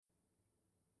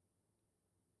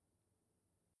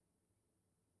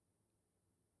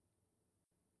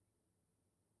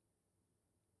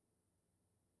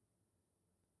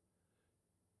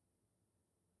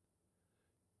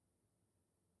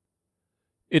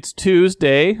It's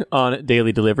Tuesday on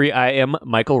Daily Delivery. I am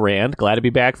Michael Rand. Glad to be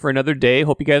back for another day.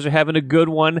 Hope you guys are having a good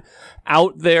one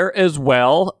out there as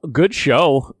well. Good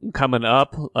show coming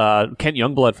up. Kent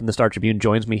Youngblood from the Star Tribune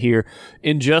joins me here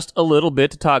in just a little bit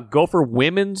to talk Gopher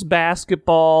women's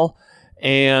basketball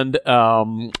and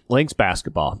Lynx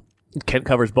basketball. Kent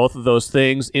covers both of those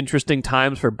things. Interesting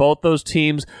times for both those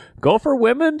teams. Gopher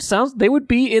women, sounds they would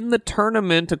be in the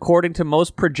tournament according to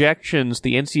most projections,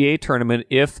 the NCAA tournament,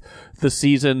 if the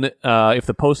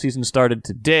postseason started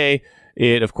today.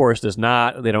 It, of course, does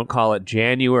not. They don't call it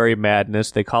January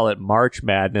Madness. They call it March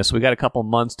Madness. We got a couple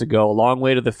months to go, a long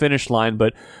way to the finish line,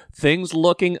 but things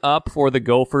looking up for the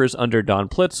Gophers under Dawn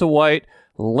Plitzawhite.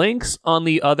 Lynx, on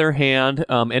the other hand,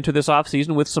 enter this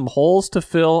offseason with some holes to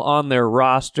fill on their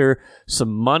roster,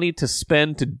 some money to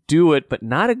spend to do it, but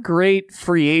not a great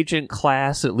free agent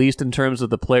class, at least in terms of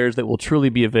the players that will truly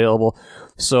be available.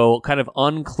 So kind of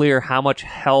unclear how much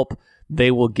help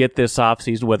they will get this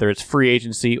offseason, whether it's free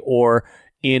agency or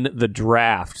in the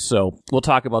draft. So we'll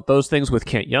talk about those things with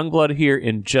Kent Youngblood here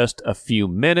in just a few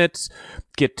minutes.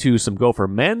 Get to some Gopher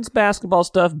men's basketball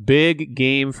stuff. Big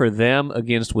game for them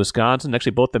against Wisconsin.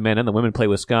 Actually, both the men and the women play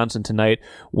Wisconsin tonight.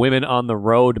 Women on the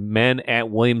road, men at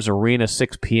Williams Arena,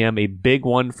 6 p.m. A big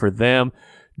one for them.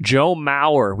 Joe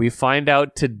Mauer, we find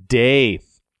out today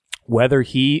whether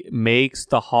he makes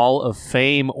the Hall of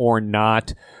Fame or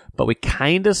not. But we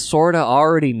kind of sort of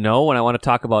already know, and I want to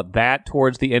talk about that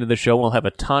towards the end of the show. We'll have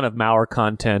a ton of Mauer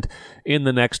content in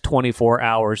the next 24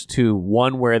 hours too,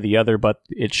 one way or the other, but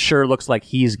it sure looks like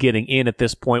he's getting in at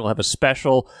this point. We'll have a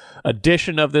special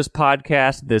edition of this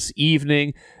podcast this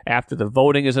evening after the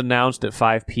voting is announced at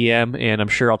 5 p.m., and I'm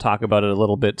sure I'll talk about it a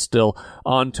little bit still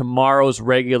on tomorrow's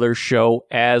regular show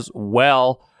as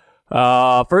well.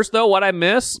 First, though, what I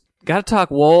miss? Got to talk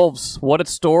Wolves. What a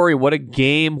story. What a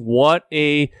game. What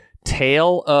a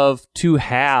tale of two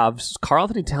halves.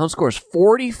 Karl-Anthony Towns scores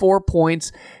 44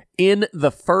 points in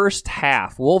the first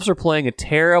half. Wolves are playing a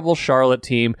terrible Charlotte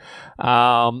team.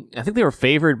 I think they were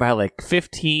favored by like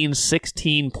 15,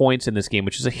 16 points in this game,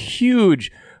 which is a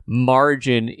huge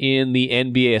margin in the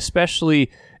NBA,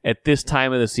 especially at this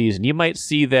time of the season. You might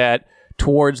see that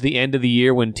towards the end of the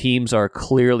year when teams are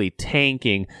clearly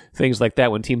tanking, things like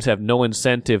that, when teams have no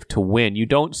incentive to win. You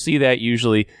don't see that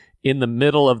usually in the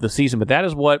middle of the season, but that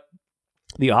is what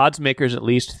the odds makers at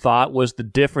least thought was the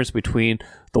difference between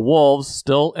the Wolves,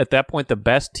 still at that point the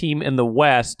best team in the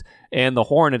West, and the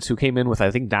Hornets, who came in with,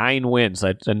 I think, 9 wins.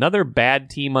 That's another bad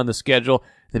team on the schedule.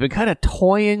 They've been kind of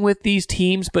toying with these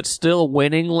teams, but still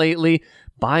winning lately.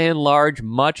 By and large,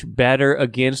 much better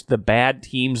against the bad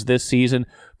teams this season,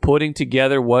 putting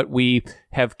together what we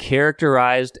have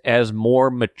characterized as more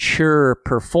mature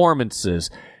performances.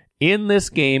 In this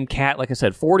game, Cat, like I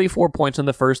said, 44 points in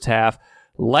the first half.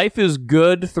 Life is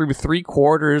good through 3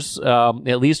 quarters,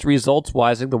 at least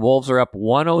results-wise. I think the Wolves are up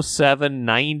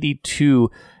 107-92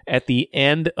 at the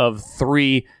end of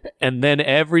 3, and then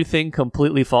everything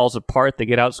completely falls apart. They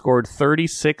get outscored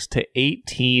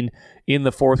 36-18 in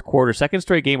the fourth quarter. Second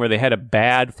straight game where they had a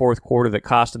bad fourth quarter that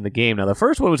cost them the game. Now, the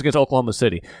first one was against Oklahoma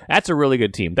City. That's a really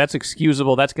good team. That's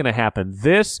excusable. That's going to happen.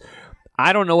 This,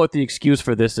 I don't know what the excuse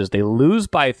for this is. They lose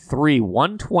by 3,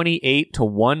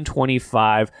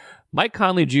 128-125. Mike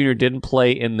Conley Jr. didn't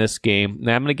play in this game.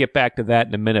 Now, I'm going to get back to that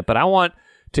in a minute, but I want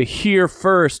to hear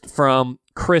first from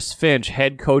Chris Finch,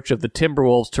 head coach of the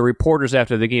Timberwolves, to reporters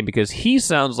after the game, because he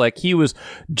sounds like he was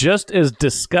just as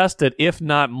disgusted, if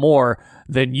not more,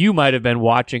 than you might have been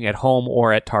watching at home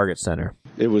or at Target Center.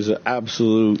 It was an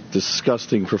absolute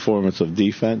disgusting performance of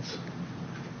defense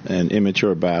and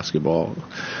immature basketball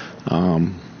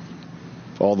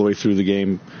all the way through the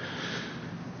game.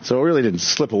 So it really didn't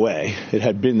slip away. It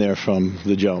had been there from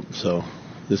the jump. So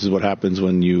this is what happens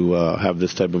when you have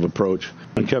this type of approach.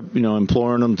 I kept,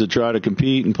 imploring them to try to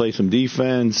compete and play some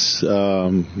defense,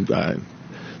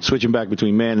 switching back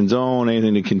between man and zone,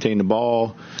 anything to contain the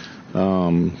ball,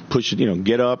 push it,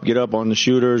 get up on the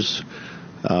shooters.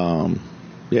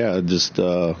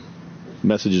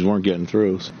 Messages weren't getting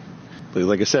through. But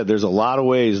like I said, there's a lot of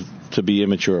ways to be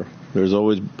immature. There's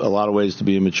always a lot of ways to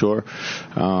be immature,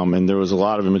 and there was a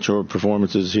lot of immature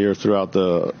performances here throughout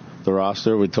the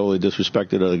roster. We totally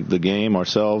disrespected the game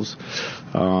ourselves,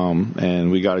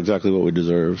 and we got exactly what we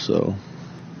deserved. So,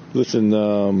 listen,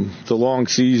 it's a long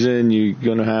season. You're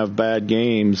going to have bad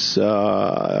games.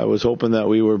 I was hoping that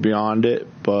we were beyond it,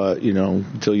 but,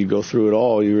 until you go through it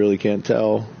all, you really can't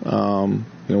tell.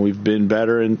 We've been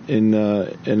better and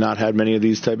not had many of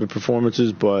these type of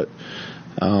performances, but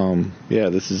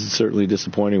this is certainly a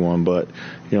disappointing one, but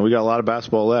we got a lot of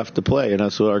basketball left to play, and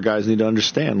that's what our guys need to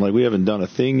understand. Like, we haven't done a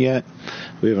thing yet.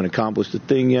 We haven't accomplished a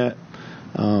thing yet.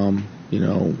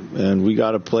 And we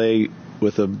got to play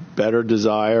with a better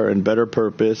desire and better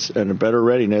purpose and a better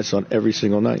readiness on every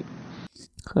single night.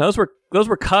 Those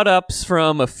were cut-ups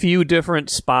from a few different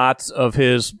spots of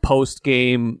his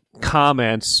post-game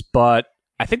comments, but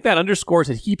I think that underscores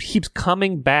that he keeps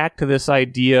coming back to this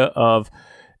idea of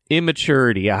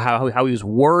immaturity, how he was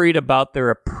worried about their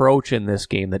approach in this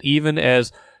game, that even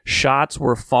as shots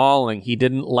were falling, he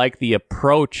didn't like the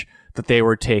approach that they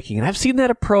were taking. And I've seen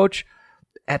that approach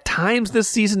at times this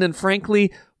season, and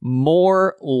frankly,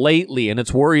 more lately, and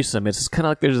it's worrisome. It's kind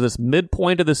of like there's this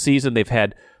midpoint of the season. They've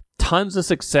had tons of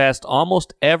success.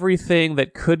 Almost everything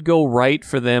that could go right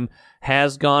for them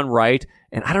has gone right.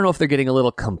 And I don't know if they're getting a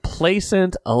little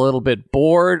complacent, a little bit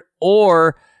bored,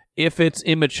 or if it's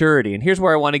immaturity. And here's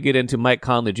where I want to get into Mike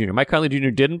Conley Jr. Mike Conley Jr.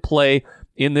 didn't play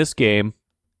in this game.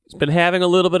 He's been having a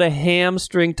little bit of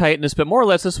hamstring tightness, but more or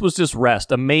less this was just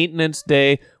rest, a maintenance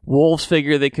day. Wolves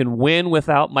figure they can win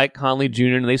without Mike Conley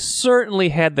Jr., and they certainly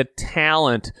had the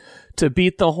talent to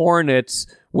beat the Hornets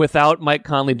without Mike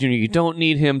Conley Jr. You don't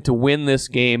need him to win this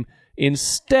game.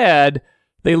 Instead,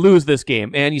 they lose this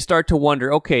game, and you start to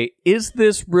wonder, okay, is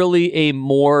this really a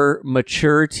more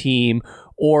mature team,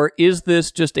 or is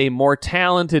this just a more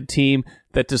talented team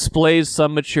that displays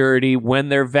some maturity when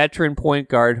their veteran point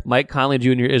guard, Mike Conley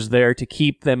Jr., is there to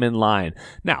keep them in line?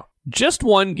 Now, just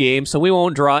one game, so we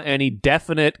won't draw any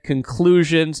definite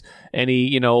conclusions,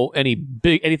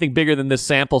 anything bigger than this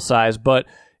sample size, but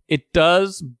it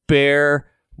does bear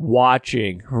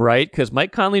watching, right? Because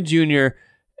Mike Conley Jr.,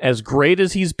 as great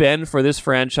as he's been for this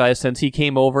franchise since he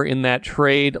came over in that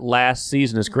trade last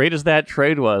season, as great as that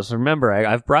trade was, remember,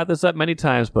 I've brought this up many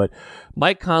times, but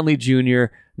Mike Conley Jr.,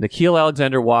 Nickeil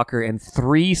Alexander-Walker, and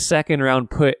 3 second-round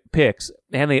picks,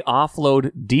 and they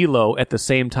offload D'Lo at the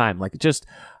same time.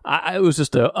 It was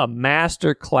just a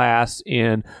master class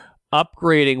in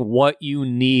upgrading what you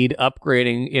need,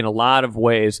 upgrading in a lot of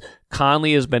ways.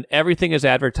 Conley has been everything as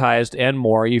advertised and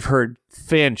more. You've heard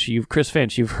Chris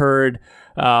Finch, you've heard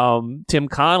Tim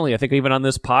Connolly, I think even on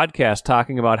this podcast,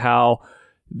 talking about how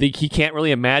he can't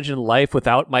really imagine life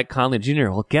without Mike Conley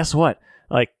Jr. Well, guess what?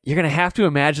 You're going to have to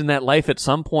imagine that life at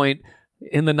some point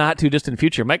in the not-too-distant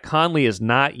future. Mike Conley is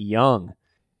not young.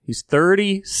 He's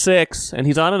 36, and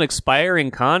he's on an expiring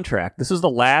contract. This is the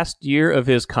last year of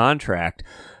his contract.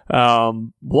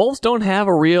 Wolves don't have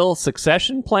a real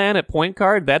succession plan at point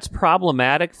guard. That's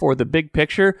problematic for the big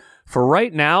picture. For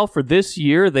right now, for this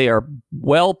year, they are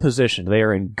well positioned. They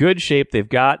are in good shape. They've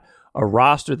got a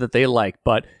roster that they like.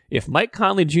 But if Mike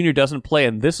Conley Jr. doesn't play,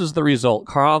 and this is the result,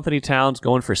 Karl-Anthony Towns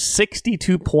going for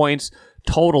 62 points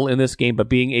total in this game, but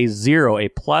being a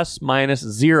plus-minus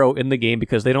zero in the game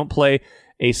because they don't play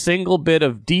a single bit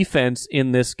of defense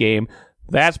in this game,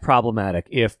 that's problematic.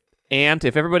 If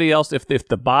everybody else, if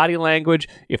the body language,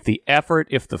 if the effort,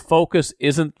 if the focus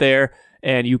isn't there,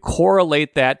 and you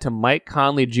correlate that to Mike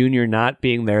Conley Jr. not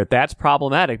being there, that's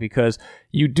problematic because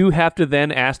you do have to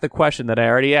then ask the question that I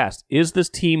already asked. Is this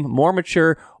team more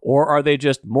mature or are they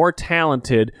just more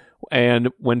talented? And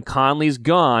when Conley's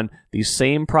gone, these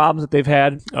same problems that they've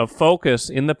had of focus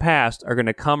in the past are going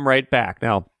to come right back.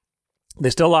 Now,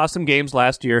 they still lost some games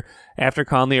last year after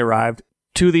Conley arrived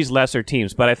to these lesser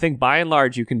teams, but I think by and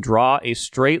large you can draw a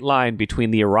straight line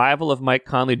between the arrival of Mike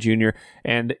Conley Jr.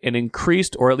 and an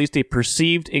increased, or at least a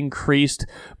perceived increased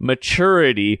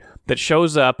maturity that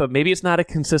shows up, but maybe it's not a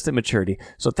consistent maturity.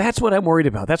 So that's what I'm worried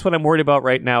about. That's what I'm worried about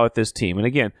right now with this team. And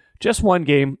again, just one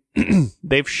game.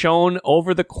 They've shown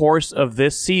over the course of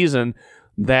this season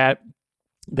that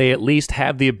they at least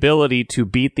have the ability to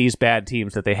beat these bad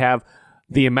teams, that they have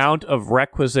the amount of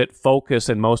requisite focus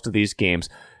in most of these games.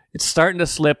 It's starting to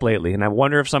slip lately, and I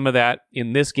wonder if some of that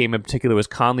in this game in particular was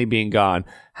Conley being gone.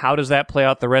 How does that play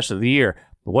out the rest of the year?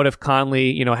 What if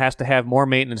Conley, has to have more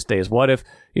maintenance days? What if,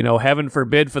 heaven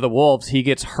forbid for the Wolves, he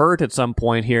gets hurt at some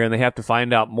point here and they have to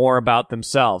find out more about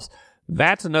themselves?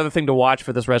 That's another thing to watch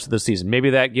for this rest of the season. Maybe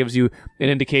that gives you an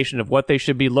indication of what they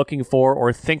should be looking for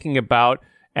or thinking about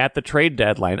at the trade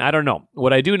deadline. I don't know.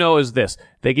 What I do know is this.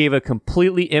 They gave a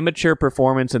completely immature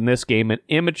performance in this game, an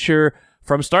immature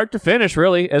from start to finish,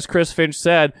 really, as Chris Finch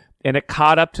said, and it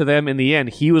caught up to them in the end.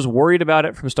 He was worried about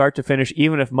it from start to finish,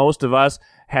 even if most of us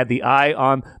had the eye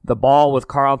on the ball with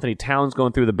Karl-Anthony Towns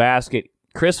going through the basket.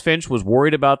 Chris Finch was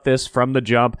worried about this from the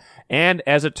jump, and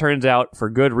as it turns out, for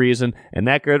good reason, and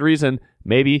that good reason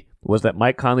maybe was that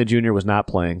Mike Conley Jr. was not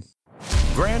playing.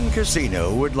 Grand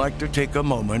Casino would like to take a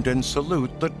moment and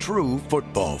salute the true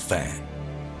football fan.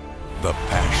 The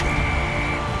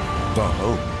passion, the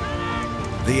hope,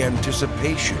 the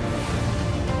anticipation,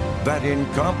 that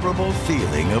incomparable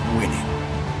feeling of winning.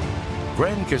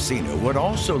 Grand Casino would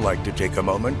also like to take a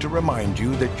moment to remind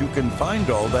you that you can find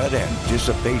all that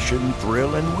anticipation,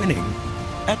 thrill, and winning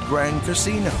at Grand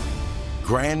Casino.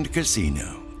 Grand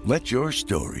Casino. Let your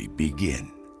story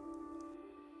begin.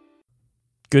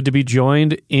 Good to be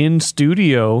joined in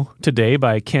studio today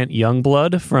by Kent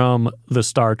Youngblood from the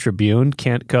Star Tribune.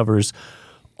 Kent covers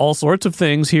all sorts of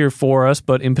things here for us,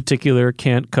 but in particular,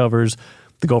 Kent covers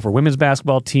the Gopher women's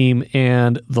basketball team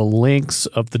and the Lynx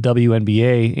of the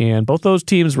WNBA. And both those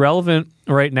teams relevant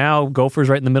right now. Gophers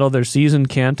right in the middle of their season,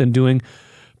 Kent, and doing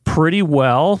pretty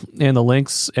well. And the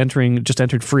Lynx just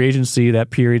entered free agency, that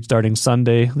period starting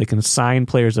Sunday. They can sign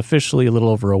players officially a little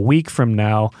over a week from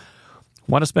now.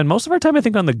 Want to spend most of our time, I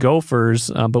think, on the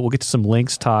Gophers, but we'll get to some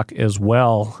Lynx talk as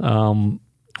well.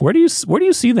 Where do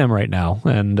you see them right now?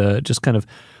 And just kind of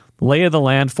lay of the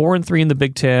land, 4-3 in the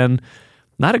Big Ten.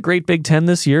 Not a great Big Ten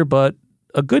this year, but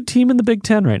a good team in the Big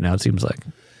Ten right now, it seems like.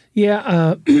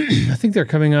 Yeah, I think they're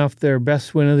coming off their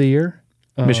best win of the year.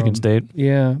 Michigan State.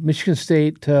 Yeah, Michigan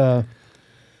State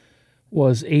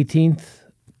was 18th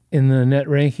in the net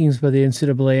rankings by the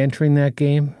NCAA entering that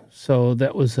game. So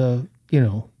that was a,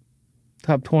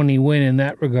 top 20 win in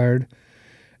that regard.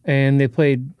 And they've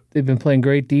been playing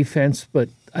great defense, but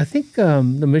I think the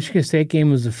Michigan State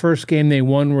game was the first game they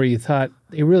won where you thought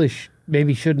they really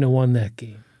maybe shouldn't have won that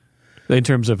game. In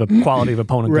terms of a quality of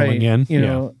opponent right. going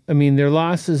in. I mean, their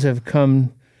losses have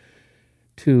come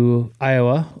to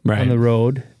Iowa on the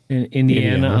road and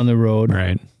Indiana on the road.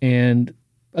 Right. And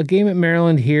a game at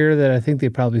Maryland here that I think they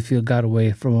probably feel got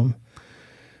away from them.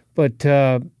 But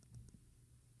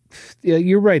yeah,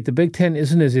 you're right. The Big Ten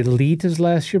isn't as elite as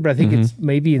last year, but I think it's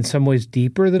maybe in some ways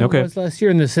deeper than it was last year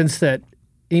in the sense that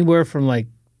anywhere from like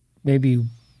maybe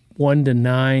 1 to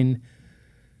 9,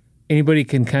 anybody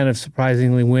can kind of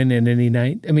surprisingly win at any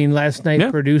night. I mean, last night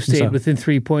Purdue stayed within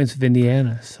 3 points of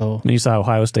Indiana. So and you saw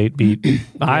Ohio State beat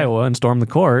Iowa and storm the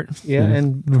court. Yeah,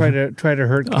 and try to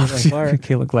hurt Caitlin Clark.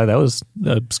 Caitlin Clark, that was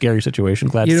a scary situation.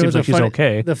 Glad it seems like she's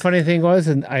okay. The funny thing was,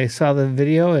 and I saw the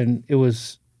video, and it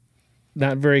was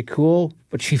not very cool,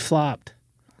 but she flopped.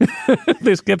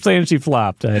 They kept saying she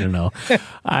flopped. I don't know.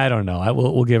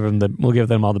 We'll give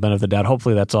them all the benefit of the doubt.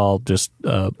 Hopefully that's all just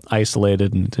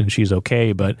isolated and she's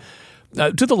okay. But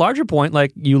to the larger point,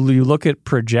 like you look at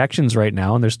projections right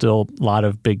now, and there's still a lot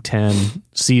of Big Ten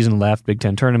season left, Big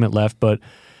Ten tournament left. But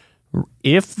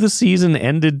if the season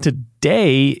ended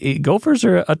today, Gophers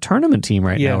are a tournament team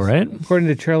now, right? According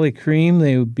to Charlie Cream,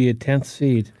 they would be a 10th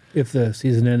seed if the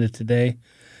season ended today.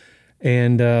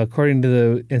 And according to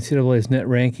the NCAA's net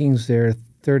rankings, they're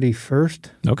 31st.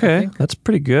 Okay, that's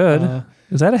pretty good.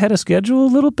 Is that ahead of schedule a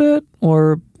little bit,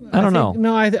 or I don't know?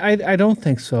 No, I don't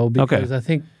think so because I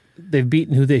think they've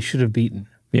beaten who they should have beaten.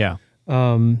 Yeah.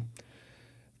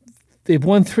 They've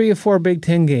won 3 of 4 Big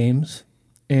Ten games,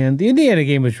 and the Indiana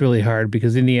game was really hard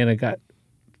because Indiana got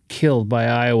killed by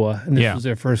Iowa, and this was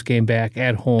their first game back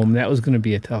at home. That was going to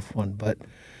be a tough one, but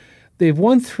they've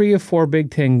won 3 of 4 Big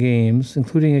Ten games,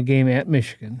 including a game at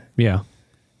Michigan. Yeah.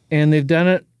 And they've done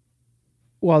it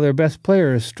while their best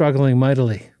player is struggling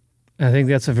mightily. I think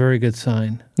that's a very good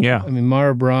sign. Yeah. I mean,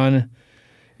 Mara Braun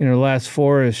in her last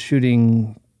 4 is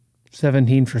shooting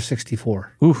 17 for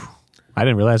 64. Oof. I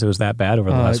didn't realize it was that bad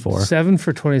over the last 4. 7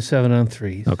 for 27 on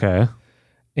threes. Okay.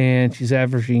 And she's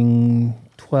averaging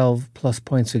 12-plus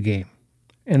points a game.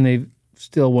 And they've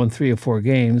still won 3 of 4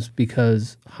 games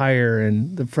because Heyer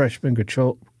and the freshman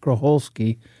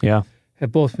Grocholski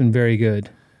have both been very good.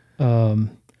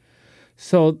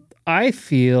 So I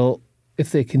feel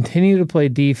if they continue to play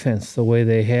defense the way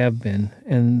they have been,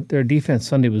 and their defense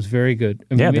Sunday was very good.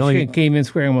 I mean, Michigan came in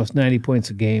scoring almost 90 points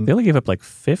a game. They only gave up like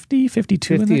 50,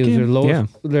 52 in that game? Was their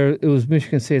lowest, it was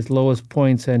Michigan State's lowest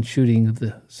points and shooting of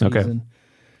the season. Okay.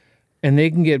 And they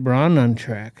can get Braun on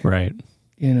track. Right.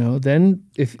 Then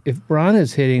if Braun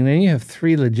is hitting, then you have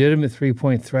 3 legitimate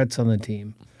 3-point threats on the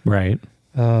team. Right.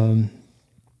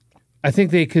 I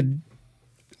think they could.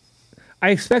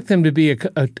 I expect them to be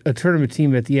a tournament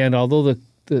team at the end, although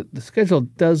the schedule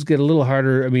does get a little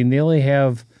harder. I mean, they only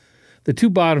have the 2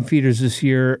 bottom feeders this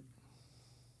year.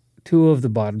 2 of the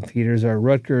bottom feeders are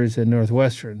Rutgers and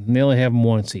Northwestern, and they only have them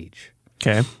once each.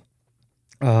 Okay.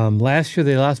 Last year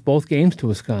they lost both games to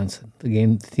Wisconsin, the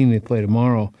team they play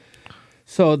tomorrow.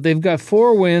 So they've got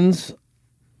 4 wins.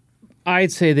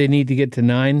 I'd say they need to get to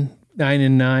 9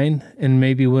 and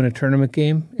maybe win a tournament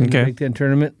game in the Big Ten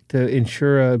tournament to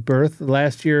ensure a berth.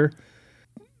 Last year,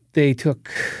 they took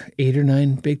 8 or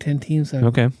 9 Big Ten teams. I'm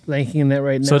blanking in that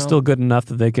right now. So it's still good enough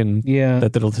that they can,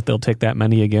 that they'll take that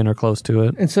many again or close to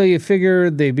it. And so you figure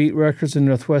they beat Rutgers and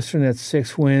Northwestern. That's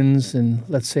 6 wins, and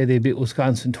let's say they beat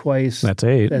Wisconsin twice. That's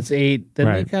 8. That's 8.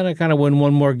 Then they kind of win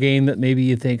one more game that maybe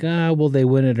you think, will they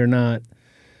win it or not?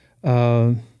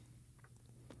 And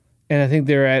I think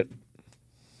they're at,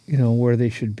 where they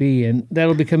should be, and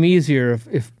that'll become easier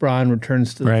if Braun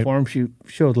returns to the form she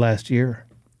showed last year.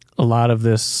 A lot of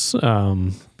this, a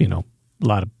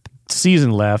lot of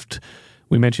season left.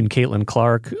 We mentioned Caitlin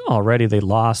Clark already. They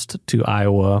lost to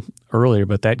Iowa earlier,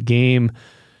 but that game,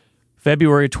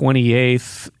 February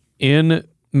 28th in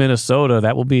Minnesota,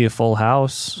 that will be a full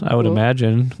house, I would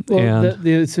imagine. Well,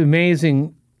 it's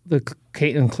amazing, the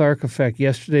Caitlin Clark effect.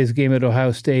 Yesterday's game at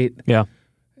Ohio State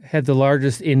had the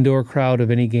largest indoor crowd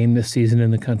of any game this season in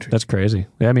the country. That's crazy.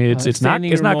 I mean, it's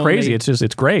not crazy.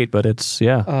 It's great, but it's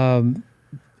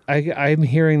I'm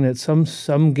hearing that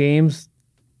some games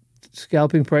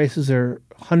scalping prices are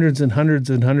hundreds and hundreds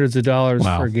and hundreds of dollars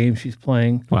for a game she's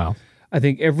playing. Wow. I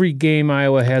think every game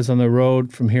Iowa has on the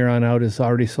road from here on out is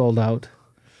already sold out.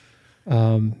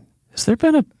 Has there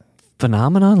been a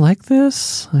phenomenon like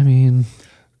this? I mean,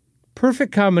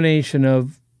 perfect combination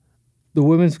of the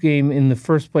women's game in the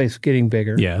first place getting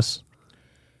bigger. Yes.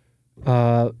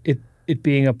 It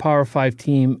being a Power 5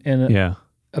 team and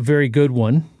a very good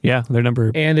one. Yeah, their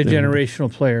number. And a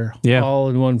generational player all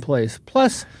in one place.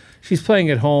 Plus, she's playing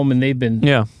at home, and they've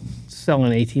been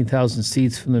selling 18,000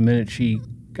 seats from the minute she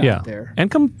got there.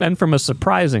 And from a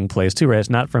surprising place, too, right? It's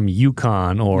not from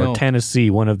UConn or Tennessee,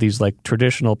 one of these like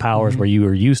traditional powers where you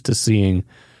are used to seeing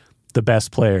the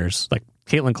best players. Like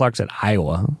Caitlin Clark's at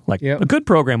Iowa. Like a good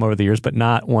program over the years, but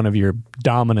not one of your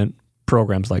dominant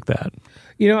programs like that.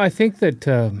 I think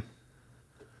that...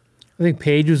 I think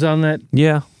Paige was on that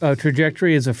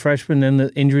trajectory as a freshman, then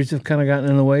the injuries have kind of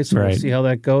gotten in the way, so we'll see how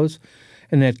that goes.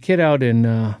 And that kid out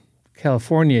in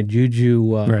California, Juju,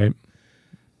 why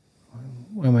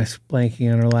am I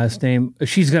blanking on her last name?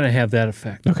 She's going to have that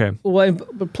effect. Okay. Well,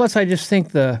 but plus I just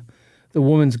think the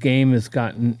women's game is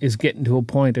getting to a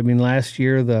point. I mean, last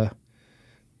year the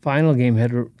final game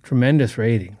had tremendous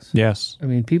ratings. Yes. I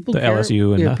mean, people care.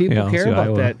 LSU and people care LSU, about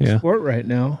Iowa. that sport right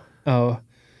now.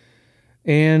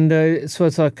 And so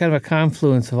it's a kind of a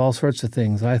confluence of all sorts of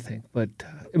things, I think. But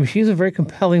I mean, she's a very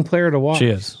compelling player to watch. She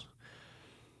is.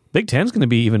 Big Ten's going to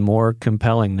be even more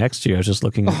compelling next year. I was just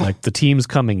looking at like the teams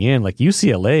coming in, like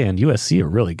UCLA and USC are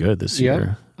really good this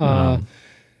year.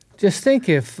 Just think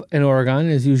if, and Oregon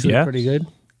is usually pretty good.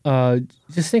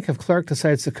 Just think if Clark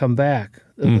decides to come back,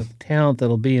 the talent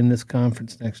that'll be in this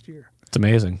conference next year. It's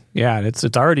amazing. Yeah, it's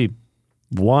already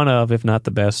one of, if not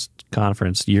the best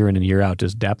conference year in and year out,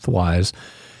 just depth-wise,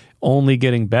 only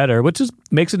getting better, which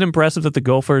makes it impressive that the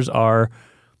Gophers are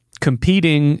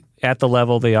competing at the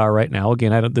level they are right now.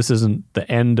 Again, this isn't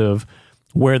the end of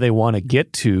where they want to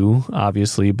get to,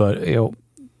 obviously, but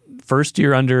first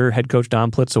year under head coach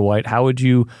Don Plitza-White, how would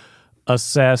you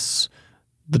assess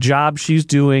the job she's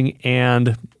doing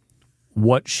and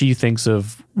what she thinks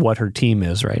of what her team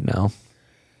is right now?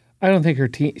 I don't think her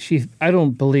team. I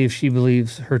don't believe she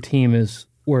believes her team is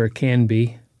where it can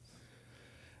be.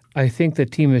 I think the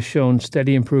team has shown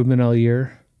steady improvement all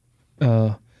year.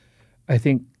 I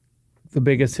think the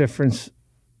biggest difference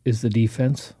is the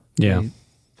defense. Yeah, they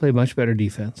play much better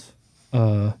defense.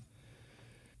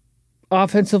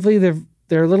 Offensively,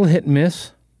 they're a little hit and miss.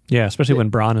 Yeah, especially when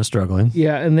Braun is struggling.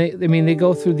 Yeah, and they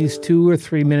go through these 2 or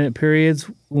 3 minute periods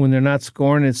when they're not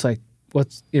scoring. It's like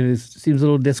it seems a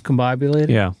little discombobulated.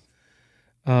 Yeah.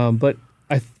 But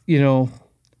Heyer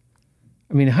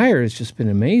has just been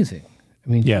amazing. I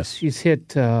mean, she's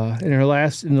hit in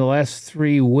the last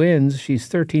 3 wins, she's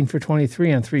 13 for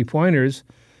 23 on 3-pointers.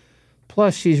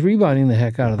 Plus, she's rebounding the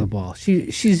heck out of the ball.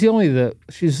 She's the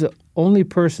only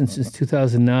person since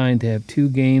 2009 to have 2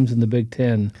 games in the Big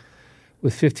Ten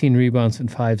with 15 rebounds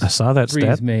and 5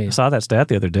 threes made. I saw that stat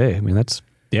the other day. I mean, that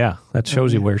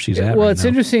shows you where she's at. Well, right it's now.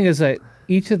 Interesting is that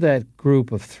each of that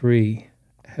group of 3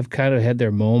 have kind of had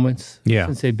their moments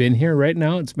since they've been here. Right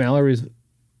now, it's Mallory's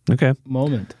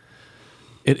moment.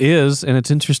 It is, and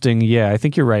it's interesting. Yeah, I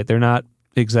think you're right. They're not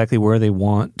exactly where they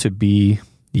want to be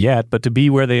yet, but to be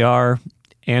where they are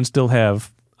and still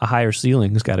have a higher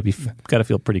ceiling has got to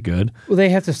feel pretty good. Well, they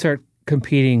have to start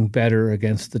competing better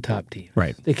against the top teams.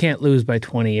 Right. They can't lose by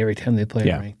 20 every time they play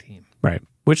a ranked team. Right.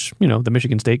 Which, the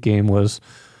Michigan State game was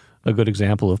a good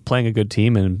example of playing a good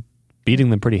team and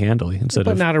beating them pretty handily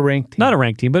but not a ranked team. Not a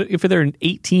ranked team, but if they're an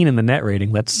 18 in the net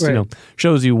rating, that's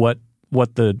shows you what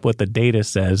the data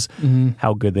says,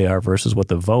 how good they are versus what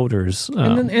the voters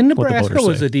and Nebraska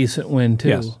was a decent win too.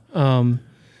 Yes.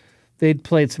 they'd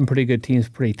played some pretty good teams,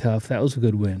 pretty tough. That was a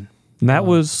good win. And that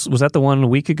was that the one a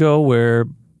week ago where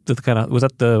was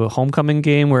that the homecoming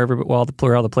game where all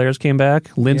the players came back?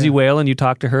 Lindsay Whalen, you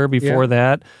talked to her before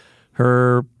that.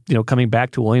 Her, coming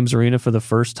back to Williams Arena for the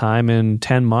first time in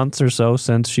 10 months or so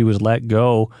since she was let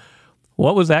go.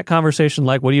 What was that conversation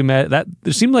like? What do you met?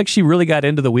 It seemed like she really got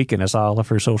into the weekend. I saw all of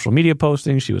her social media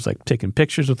postings. She was like taking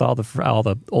pictures with all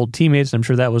the old teammates. I'm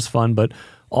sure that was fun, but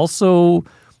also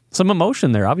some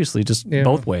emotion there. Obviously, just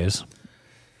both ways.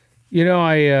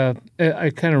 I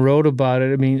kind of wrote about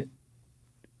it. I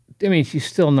mean, she's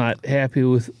still not happy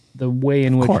with the way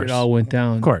in which it all went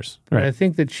down. Of course, right. But I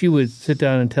think that she would sit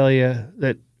down and tell you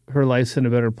that her life's in a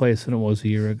better place than it was a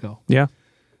year ago. Yeah.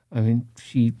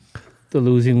 The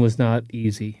losing was not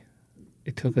easy.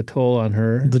 It took a toll on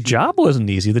her. The job wasn't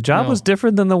easy. The job was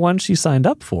different than the one she signed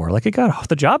up for. Like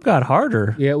the job got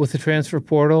harder. Yeah, with the transfer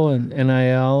portal and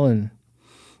NIL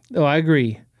I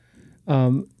agree.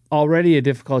 Already a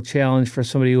difficult challenge for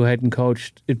somebody who hadn't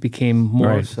coached. It became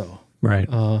more so. Right.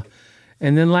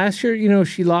 And then last year,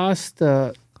 she lost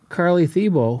Carly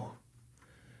Thibault,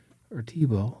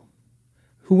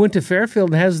 who went to Fairfield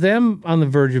and has them on the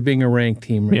verge of being a ranked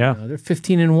team right now. They're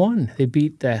 15-1. They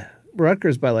beat the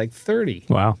Rutgers by like 30.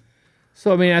 Wow.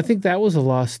 So I think that was a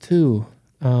loss too.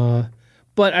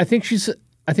 But I think she's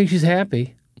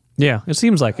happy. Yeah, it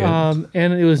seems like it.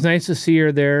 And it was nice to see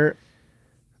her there,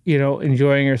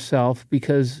 enjoying herself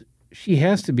because she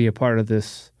has to be a part of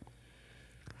this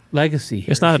legacy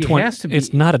here. It's not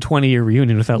a 20-year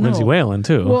reunion without Lindsay Whalen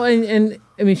too. Well, and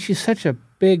she's such a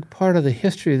big part of the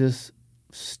history of this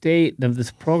state and of this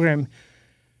program.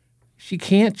 She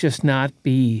can't just not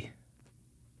be.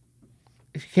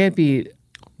 She can't be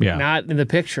not in the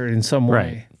picture in some way.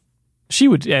 Right. She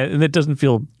would, and it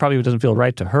probably doesn't feel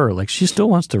right to her. Like she still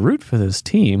wants to root for this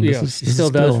team. Yeah, she still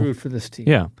does root for this team.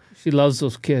 Yeah, she loves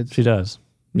those kids. She does.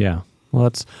 Yeah. Well,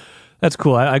 that's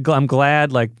cool. I'm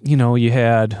glad. Like you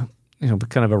had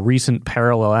kind of a recent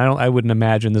parallel. I wouldn't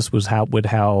imagine this was how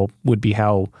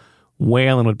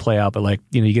Whalen would play out. But like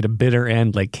you get a bitter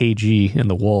end like KG and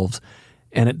the Wolves,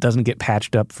 and it doesn't get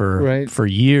patched up for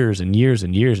years and years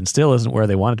and years, and still isn't where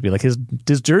they want it to be. Like his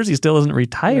jersey still isn't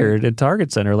retired at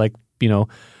Target Center. Like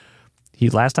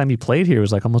last time he played here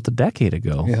was like almost a decade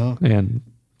ago. Yeah, and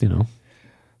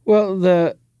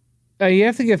well you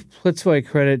have to give Plitzway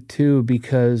credit too,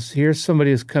 because here's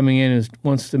somebody who's coming in who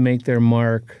wants to make their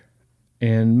mark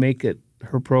and make it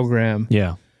her program.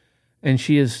 Yeah, and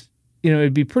she is.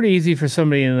 It'd be pretty easy for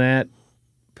somebody in that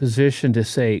position to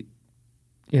say,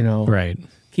 right.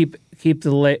 Keep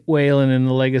the Whalen and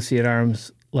the legacy at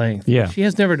arm's length. Yeah. She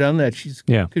has never done that. She's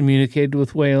communicated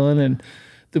with Whalen, and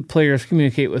the players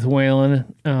communicate with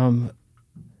Whalen. And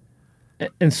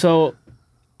so,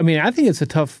 I think it's a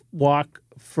tough walk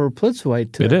for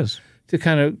Plitzwhite to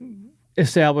kind of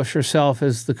establish herself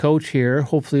as the coach here,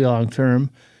 hopefully long term,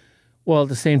 while at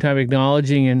the same time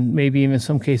acknowledging and maybe even in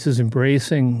some cases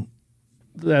embracing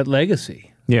that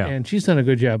legacy. Yeah. And she's done a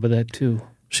good job of that too.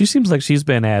 She seems like she's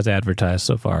been as advertised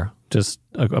so far. Just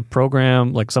a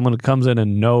program, like someone who comes in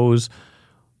and knows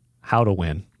how to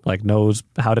win, like knows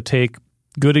how to take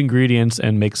good ingredients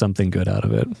and make something good out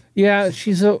of it. Yeah,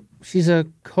 she's a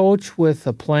coach with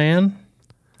a plan.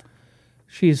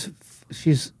 She's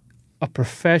a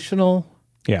professional,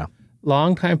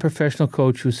 longtime professional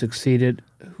coach who succeeded,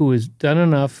 who has done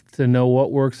enough to know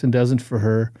what works and doesn't for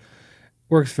her.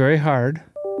 Works very hard,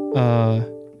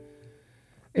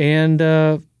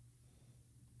 and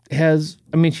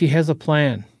she has a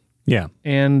plan. Yeah.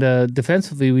 And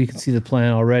defensively, we can see the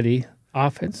plan already.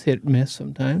 Offense, hit and miss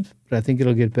sometimes, but I think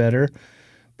it'll get better.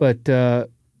 But the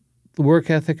work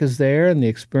ethic is there, and the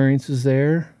experience is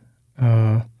there,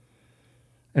 and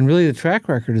really the track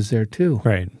record is there too.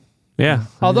 Right. Yeah.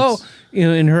 Although,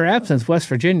 in her absence, West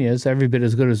Virginia is every bit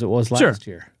as good as it was last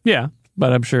year. Yeah,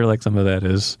 but I'm sure like some of that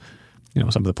is,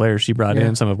 some of the players she brought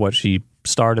in, some of what she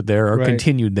started there or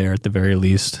continued there at the very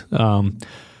least.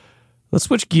 Let's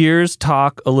switch gears,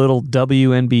 talk a little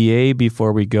WNBA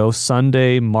before we go.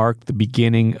 Sunday marked the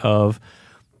beginning of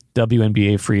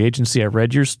WNBA free agency. I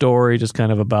read your story just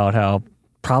kind of about how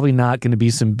probably not going to be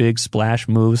some big splash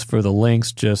moves for the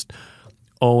Lynx, just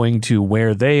owing to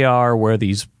where they are, where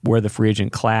the free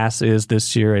agent class is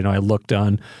this year. I looked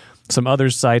on some other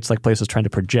sites, like places trying to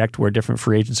project where different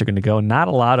free agents are going to go. Not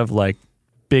a lot of like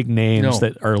big names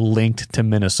that are linked to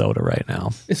Minnesota right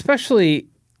now. Especially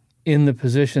in the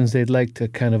positions they'd like to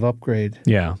kind of upgrade.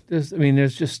 Yeah. There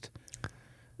just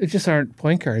aren't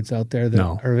point guards out there that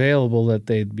are available that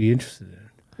they'd be interested in.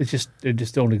 They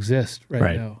just don't exist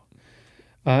right now.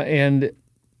 And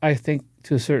I think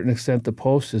to a certain extent the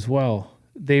post as well.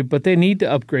 they need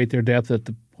to upgrade their depth at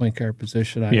the point guard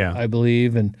position, I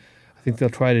believe, and I think they'll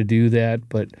try to do that.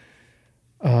 But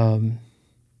I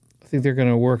think they're going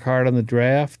to work hard on the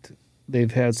draft.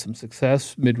 They've had some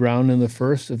success mid-round in the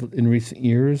first in recent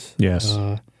years. Yes.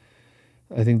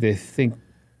 I think they think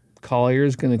Collier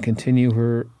is going to continue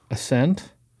her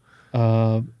ascent.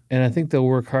 And I think they'll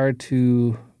work hard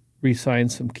to re-sign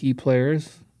some key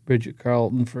players, Bridget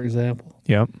Carlton, for example.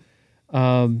 Yep.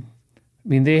 I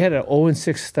mean, they had an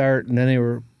 0-6 start, and then they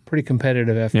were pretty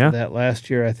competitive after that last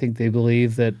year. I think they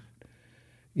believe that,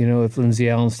 if Lindsay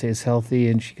Allen stays healthy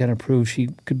and she kind of proves she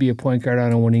could be a point guard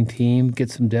on a winning team, get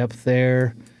some depth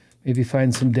there, maybe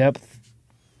find some depth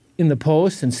in the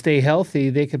post and stay healthy,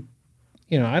 they could,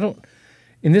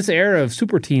 in this era of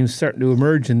super teams starting to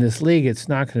emerge in this league, it's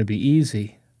not going to be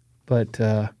easy. But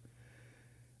I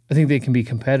think they can be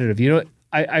competitive.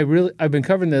 I've been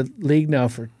covering the league now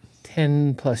for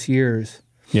 10 plus years.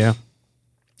 Yeah.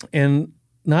 And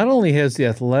not only has the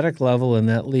athletic level in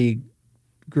that league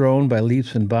grown by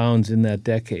leaps and bounds in that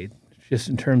decade, just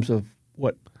in terms of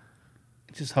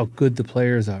just how good the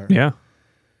players are. Yeah.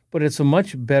 But it's a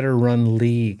much better run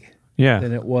league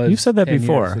than it was. You've said that 10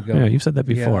 before. years ago. Yeah, you've said that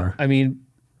before. Yeah. I mean,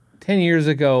 10 years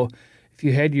ago, if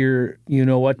you had your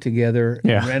you-know-what together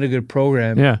and ran a good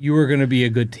program, you were going to be a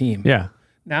good team. Yeah.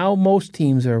 Now most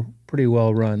teams are pretty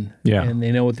well run, and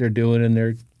they know what they're doing, and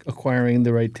they're acquiring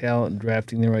the right talent and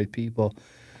drafting the right people.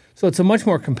 So it's a much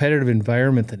more competitive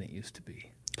environment than it used to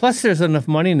be. Plus, there's enough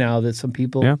money now that some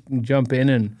people can jump in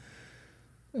and,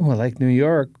 like New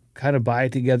York, kind of buy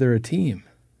together a team.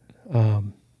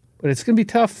 But it's going to be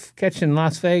tough catching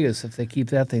Las Vegas if they keep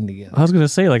that thing together. I was going to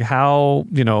say, how,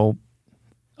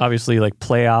 obviously,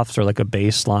 playoffs are a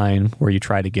baseline where you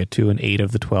try to get to, and 8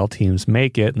 of the 12 teams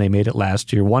make it, and they made it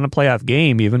last year. Won a playoff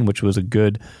game even, which was a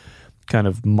good kind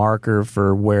of marker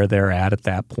for where they're at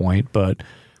that point. But,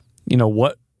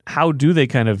 how do they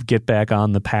kind of get back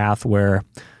on the path where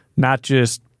not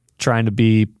just trying to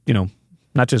be,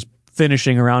 not just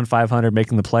finishing around 500,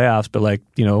 making the playoffs, but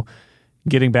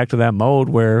getting back to that mode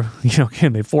where,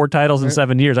 can they 4 titles in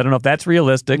 7 years? I don't know if that's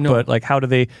realistic, but how do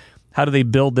they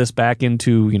build this back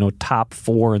into, top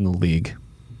 4 in the league?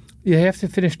 You have to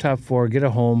finish top 4, get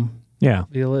a home. Yeah.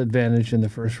 Deal advantage in the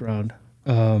first round.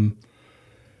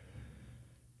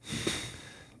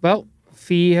 Well,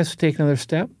 Fee has to take another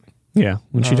step. Yeah,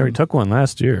 when she already took one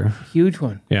last year. Huge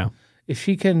one. Yeah. If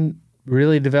she can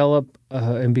really develop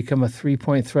and become a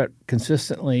 3-point threat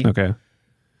consistently,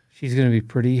 she's going to be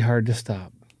pretty hard to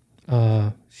stop.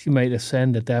 She might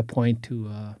ascend at that point to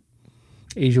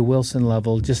Asia Wilson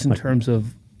level, just in terms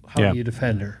of how you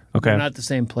defend her. Okay. They're not the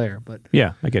same player, but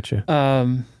yeah, I get you.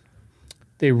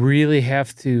 They really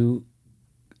have to,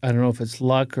 I don't know if it's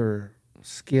luck or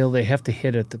skill, they have to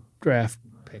hit at the draft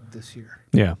pick this year.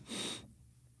 Yeah.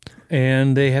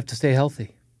 And they have to stay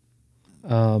healthy.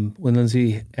 When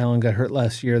Lindsay Allen got hurt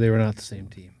last year, they were not the same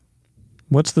team.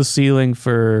 What's the ceiling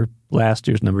for last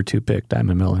year's number 2 pick,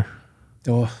 Diamond Miller?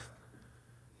 Oh,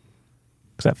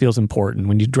 because that feels important.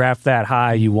 When you draft that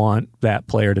high, you want that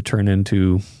player to turn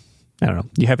into, I don't know,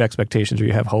 you have expectations or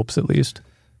you have hopes at least.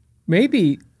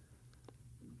 Maybe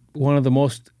one of the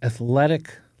most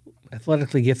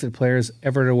athletically gifted players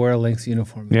ever to wear a Lynx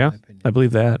uniform, in my opinion. I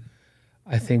believe that.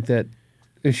 I think that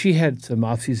if she had some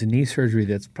off-season knee surgery,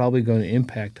 that's probably going to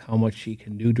impact how much she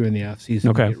can do during the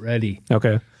off-season to get ready.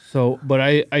 Okay. So, but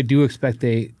I do expect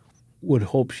they would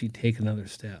hope she'd take another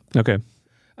step. Okay.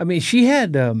 I mean, she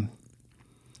had her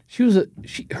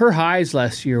highs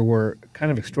last year were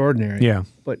kind of extraordinary. Yeah.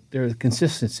 But their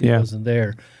consistency wasn't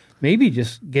there. Maybe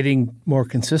just getting more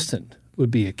consistent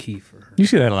would be a key for her. You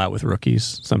see that a lot with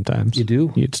rookies sometimes. You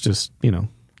do. It's just,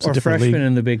 it's or a different freshmen league.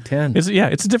 in the Big Ten. It's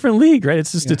a different league, right?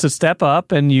 It's just it's a step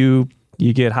up, and you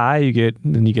get high, you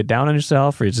get down on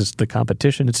yourself, or it's just the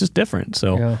competition. It's just different.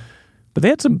 So, but they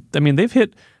had some. I mean, they've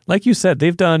hit, like you said,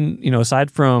 they've done.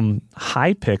 Aside from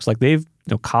high picks,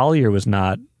 Collier was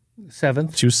not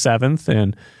 7th. She was 7th,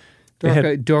 and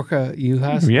Dorka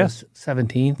Uhas was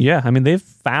 17th. Yeah, I mean, they've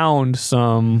found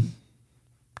some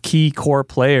key core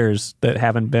players that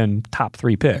haven't been top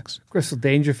 3 picks. Crystal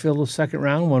Dangerfield was 2nd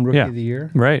round, won Rookie of the Year.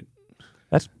 Right.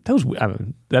 That's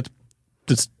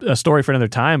just a story for another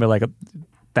time. But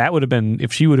that would have been,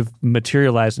 if she would have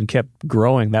materialized and kept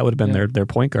growing, that would have been their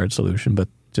point guard solution. But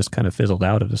just kind of fizzled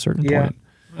out at a certain point.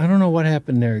 I don't know what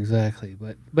happened there exactly,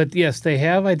 but yes, they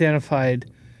have identified.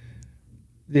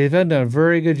 They've done a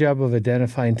very good job of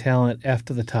identifying talent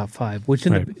after the top 5, which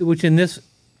in this,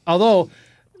 although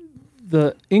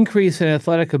the increase in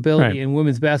athletic ability in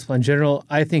women's basketball in general,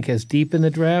 I think, has deepened the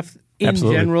draft in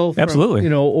general. From,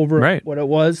 over what it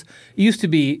was. It used to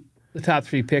be the top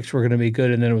 3 picks were going to be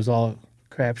good, and then it was all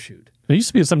crapshoot. It used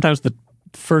to be sometimes the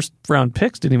first round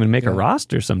picks didn't even make a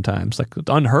roster sometimes, like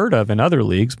unheard of in other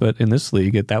leagues, but in this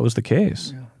league, that was the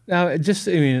case. Yeah. Now,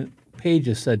 Paige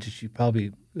has said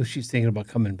she's thinking about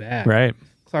coming back. Right.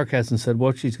 Clark hasn't said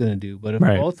what she's going to do, but if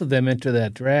Right. both of them enter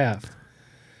that draft,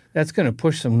 that's going to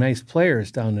push some nice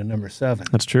players down to number 7.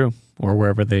 That's true. Or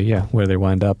where they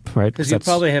wind up, right? Because you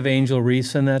probably have Angel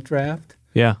Reese in that draft.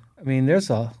 Yeah. I mean, there's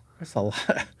a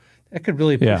lot that could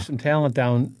really push some talent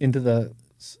down into the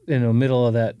middle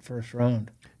of that first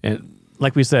round. And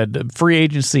like we said, free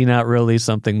agency not really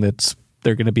something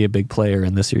they're going to be a big player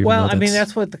in this year. Well, I mean,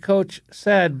 that's what the coach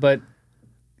said, but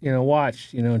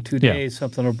watch, in 2 days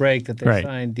something will break that they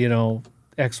signed,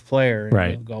 X player.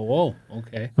 And you'll go, whoa,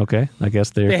 okay. Okay, I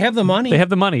guess they have the money. They have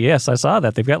the money. Yes, I saw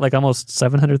that. They've got like almost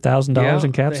 $700,000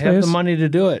 in cap space. They have the money to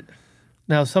do it.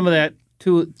 Now, some of that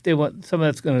too, some of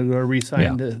that's going to go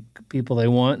re-sign to people they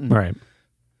want, and right.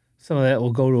 some of that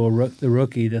will go to the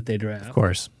rookie that they draft. Of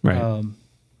course, right.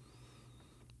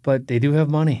 But they do have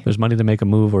money. There's money to make a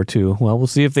move or two. Well, we'll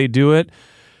see if they do it.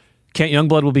 Kent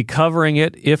Youngblood will be covering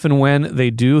it if and when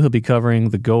they do. He'll be covering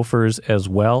the Gophers as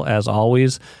well, as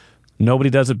always.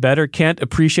 Nobody does it better. Kent,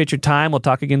 appreciate your time. We'll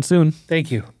talk again soon.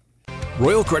 Thank you.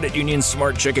 Royal Credit Union's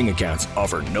smart checking accounts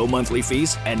offer no monthly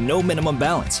fees and no minimum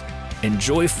balance.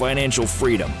 Enjoy financial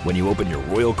freedom when you open your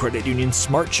Royal Credit Union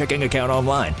smart checking account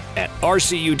online at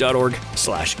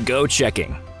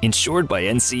rcu.org/go-checking. Insured by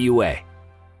NCUA.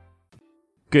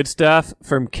 Good stuff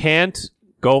from Kent.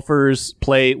 Gophers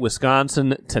play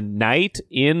Wisconsin tonight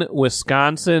in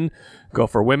Wisconsin.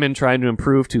 Gopher women trying to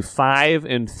improve to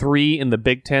 5-3 in the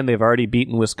Big Ten. They've already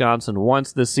beaten Wisconsin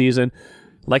once this season.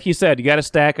 Like you said, you got to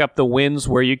stack up the wins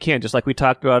where you can, just like we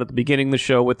talked about at the beginning of the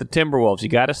show with the Timberwolves. You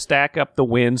got to stack up the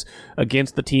wins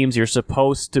against the teams you're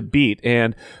supposed to beat.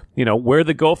 And, where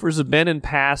the Gophers have been in the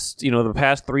past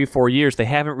 3-4 years, they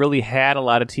haven't really had a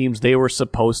lot of teams they were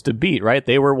supposed to beat, right?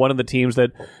 They were one of the teams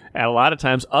that, at a lot of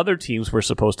times, other teams were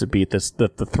supposed to beat.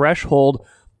 The threshold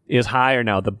is higher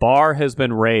now. The bar has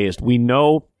been raised. We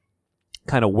know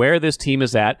kind of where this team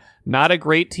is at. Not a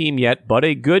great team yet, but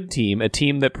a good team, a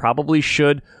team that probably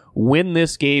should win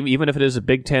this game, even if it is a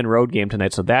Big Ten road game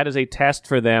tonight. So that is a test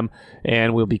for them,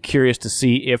 and we'll be curious to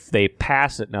see if they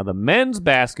pass it. Now, the men's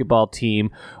basketball team,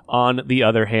 on the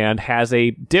other hand, has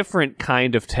a different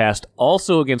kind of test,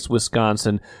 also against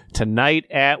Wisconsin, tonight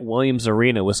at Williams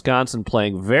Arena. Wisconsin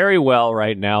playing very well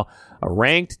right now, a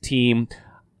ranked team.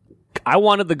 I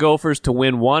wanted the Gophers to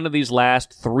win one of these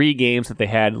last 3 games that they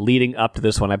had leading up to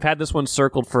this one. I've had this one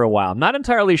circled for a while. I'm not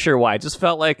entirely sure why. It just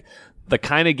felt like the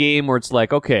kind of game where it's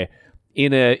like, okay,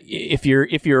 if you're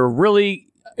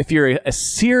a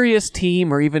serious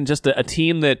team, or even just a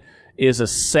team that is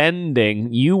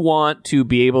ascending, you want to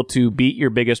be able to beat your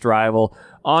biggest rival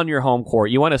on your home court.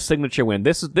 You want a signature win.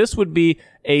 This would be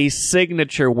a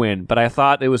signature win, but I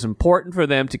thought it was important for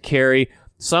them to carry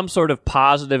some sort of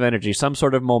positive energy, some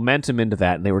sort of momentum into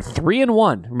that. And they were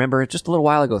 3-1. Remember, just a little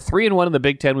while ago, 3-1 in the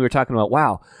Big Ten. We were talking about,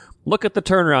 wow, look at the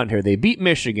turnaround here. They beat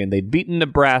Michigan. They'd beaten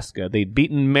Nebraska. They'd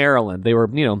beaten Maryland. They were,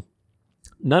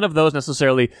 none of those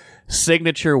necessarily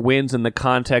signature wins in the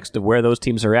context of where those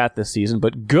teams are at this season,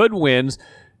 but good wins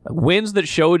that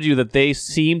showed you that they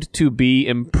seemed to be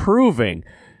improving.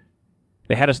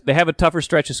 They have a tougher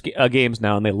stretch of games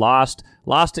now, and they lost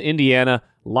to Indiana,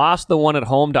 lost the one at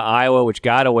home to Iowa, which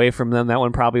got away from them. That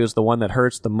one probably was the one that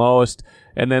hurts the most.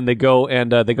 And then they go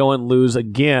and lose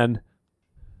again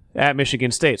at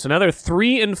Michigan State. So now they're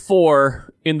 3-4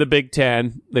 in the Big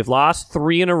Ten. They've lost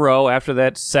 3 in a row after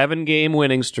that 7-game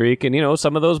winning streak, and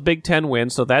some of those Big Ten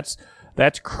wins. So that's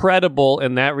credible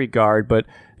in that regard. But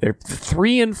they're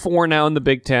 3-4 now in the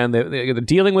Big Ten. They're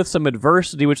dealing with some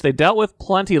adversity, which they dealt with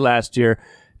plenty last year.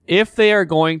 If they are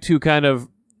going to kind of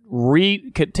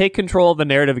take control of the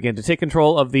narrative again, to take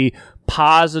control of the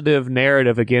positive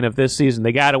narrative again of this season,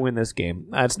 they got to win this game.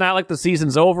 It's not like the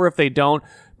season's over if they don't,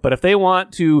 but if they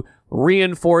want to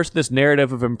reinforce this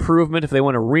narrative of improvement, if they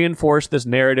want to reinforce this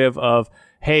narrative of,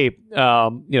 hey,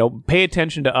 pay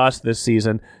attention to us this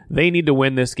season, they need to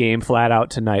win this game flat out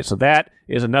tonight. So that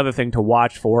is another thing to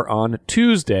watch for on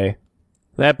Tuesday.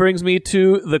 That brings me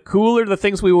to the cooler, the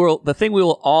thing we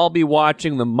will all be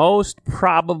watching the most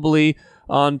probably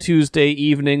on Tuesday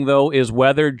evening, though, is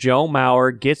whether Joe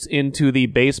Mauer gets into the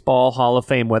Baseball Hall of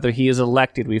Fame, whether he is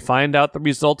elected. We find out the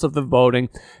results of the voting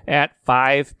at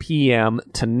 5 p.m.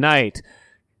 tonight.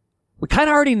 We kind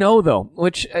of already know, though,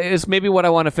 which is maybe what I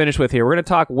want to finish with here. We're going to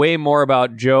talk way more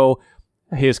about Joe,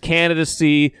 his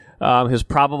candidacy, his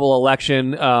probable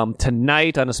election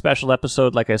tonight on a special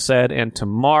episode, like I said, and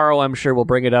tomorrow I'm sure we'll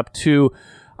bring it up too.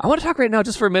 I want to talk right now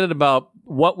just for a minute about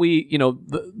what we,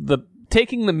 the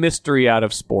taking the mystery out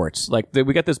of sports. Like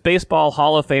we got this baseball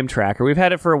Hall of Fame tracker. We've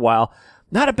had it for a while.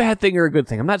 Not a bad thing or a good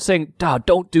thing. I'm not saying,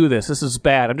 don't do this. This is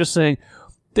bad. I'm just saying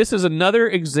this is another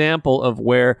example of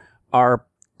where our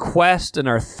quest and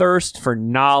our thirst for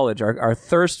knowledge, our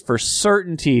thirst for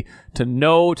certainty to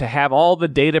know, to have all the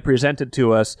data presented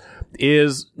to us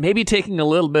is maybe taking a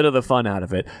little bit of the fun out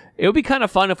of it. It would be kind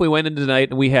of fun if we went in tonight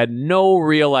and we had no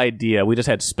real idea. We just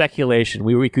had speculation.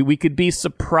 We could be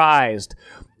surprised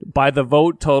by the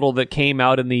vote total that came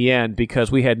out in the end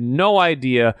because we had no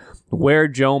idea where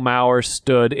Joe Mauer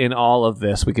stood in all of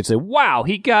this. We could say, wow,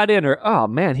 he got in, or oh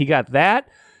man, he got that.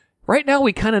 Right now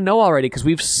we kind of know already because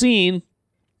we've seen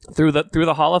through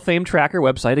the Hall of Fame tracker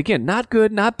website, again, not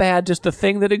good, not bad, just a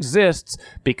thing that exists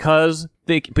because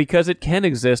it can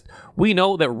exist. We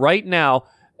know that right now,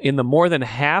 in the more than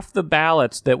half the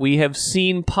ballots that we have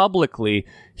seen publicly,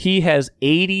 he has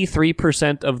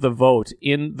 83% of the vote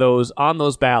on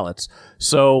those ballots.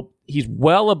 So he's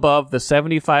well above the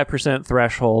 75%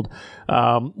 threshold.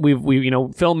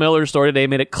 Phil Miller's story today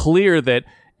made it clear that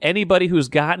anybody who's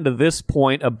gotten to this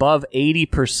point above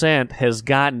 80% has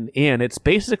gotten in. It's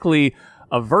basically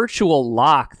a virtual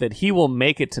lock that he will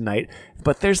make it tonight.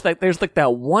 But there's like that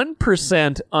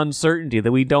 1% uncertainty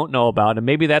that we don't know about, and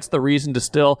maybe that's the reason to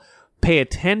still pay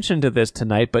attention to this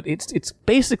tonight. But it's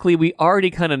basically we already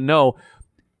kind of know.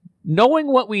 Knowing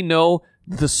what we know,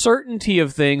 the certainty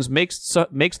of things makes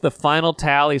the final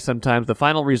tally sometimes, the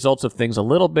final results of things a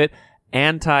little bit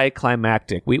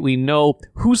anticlimactic. We know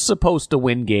who's supposed to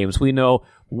win games. We know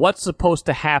what's supposed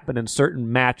to happen in certain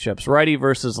matchups, righty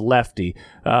versus lefty.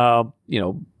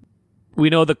 We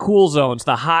know the cool zones,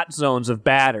 the hot zones of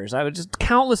batters. Just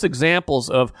countless examples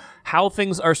of how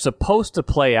things are supposed to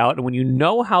play out. And when you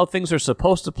know how things are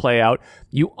supposed to play out,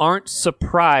 you aren't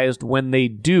surprised when they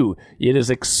do. It is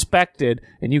expected.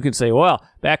 And you can say, well,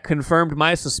 that confirmed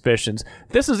my suspicions.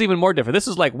 This is even more different. This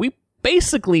is like we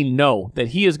basically know that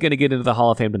he is going to get into the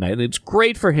Hall of Fame tonight. And it's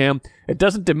great for him. It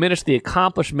doesn't diminish the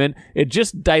accomplishment. It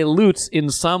just dilutes in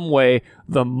some way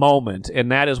the moment.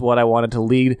 And that is what I wanted to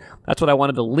lead. That's what I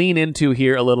wanted to lean into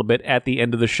here a little bit at the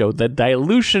end of the show. The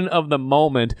dilution of the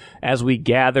moment as we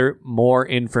gather more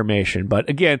information. But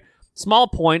again, small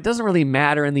point, doesn't really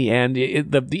matter in the end.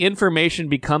 The information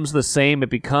becomes the same. It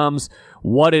becomes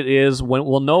what it is. When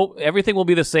we'll know everything will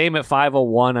be the same at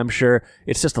 5:01, I'm sure.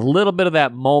 It's just a little bit of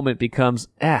that moment becomes,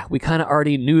 we kind of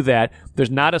already knew that. There's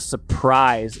not a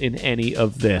surprise in any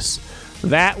of this.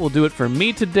 That will do it for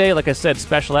me today. Like I said,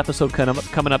 special episode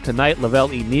coming up tonight.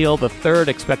 Lavelle E. Neal III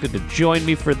expected to join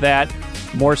me for that.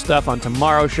 More stuff on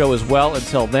tomorrow's show as well.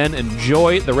 Until then,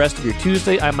 enjoy the rest of your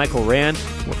Tuesday. I'm Michael Rand.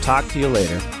 We'll talk to you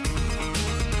later.